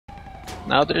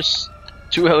Now there's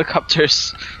 2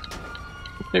 helicopters.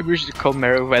 Maybe we should call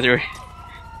Meriwether.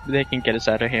 They can get us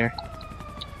out of here.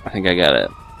 I think I got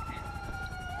it.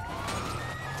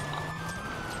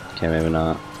 Okay, maybe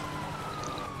not.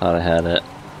 Thought I had it.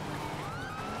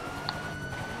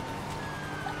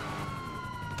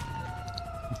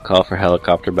 Call for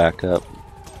helicopter backup.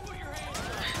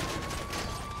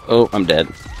 Oh, I'm dead.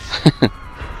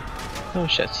 Oh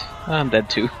shit, I'm dead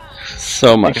too.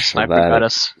 So much for sniper that got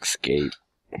us. escape.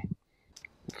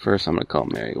 First, I'm gonna call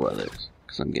Meriwether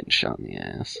because I'm getting shot in the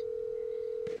ass.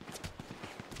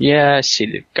 Yeah, I see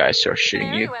the guys are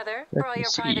shooting you. Meriwether, for all your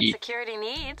private security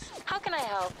needs. How can I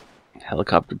help?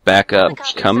 Helicopter backup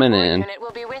Helicopter coming support in. unit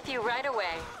will be with you right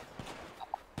away.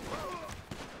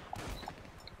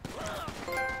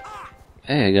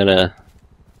 Hey, I got a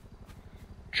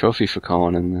trophy for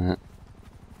calling in that.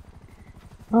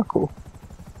 Oh, cool.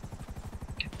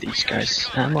 Get these guys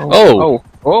ammo.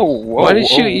 Oh! Why did it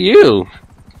shoot you?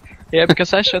 Yeah,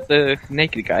 because I shot the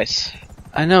naked guys.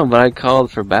 I know, but I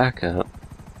called for backup.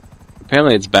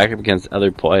 Apparently it's backup against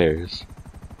other players.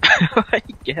 I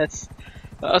guess.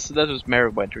 Oh, so that was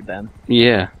Meriwether then.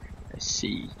 Yeah. I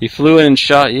see. He flew in and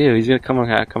shot you. He's gonna coming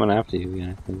after you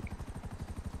again, I think.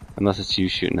 Unless it's you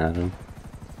shooting at him.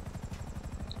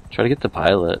 Try to get the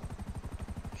pilot.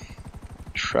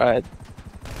 Tried.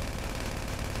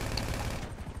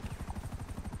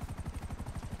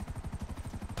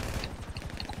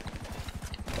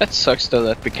 That sucks though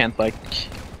that we can't like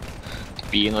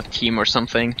be in a team or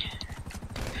something.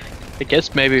 I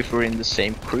guess maybe if we're in the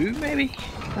same crew, maybe?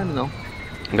 I don't know.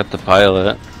 I got the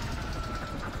pilot.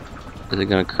 Is it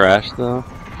gonna crash though?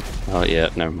 Oh yeah,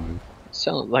 never mind.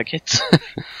 Sounded like it.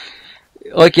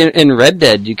 Like in Red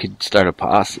Dead, you could start a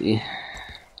posse.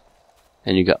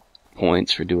 And you got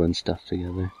points for doing stuff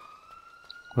together.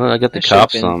 Well, I got the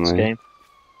cops on me. Game.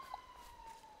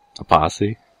 A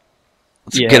posse?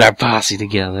 Let's Yeah. get our posse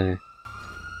together.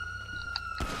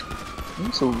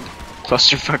 There's a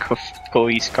clusterfuck of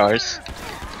police cars.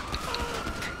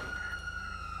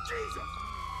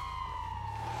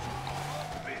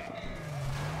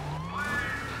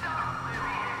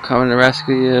 Coming to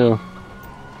rescue you.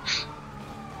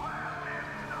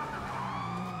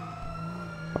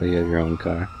 Oh, you have your own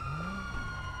car.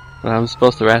 Well, I'm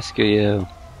supposed to rescue you.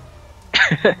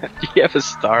 Do you have a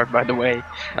star, by the way?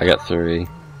 I got 3.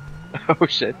 Oh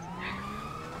shit.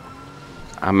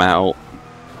 I'm out.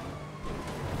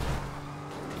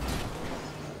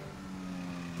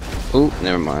 Oh,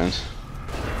 never mind.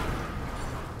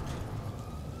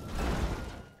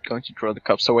 Going to draw the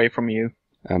cops away from you.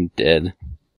 I'm dead.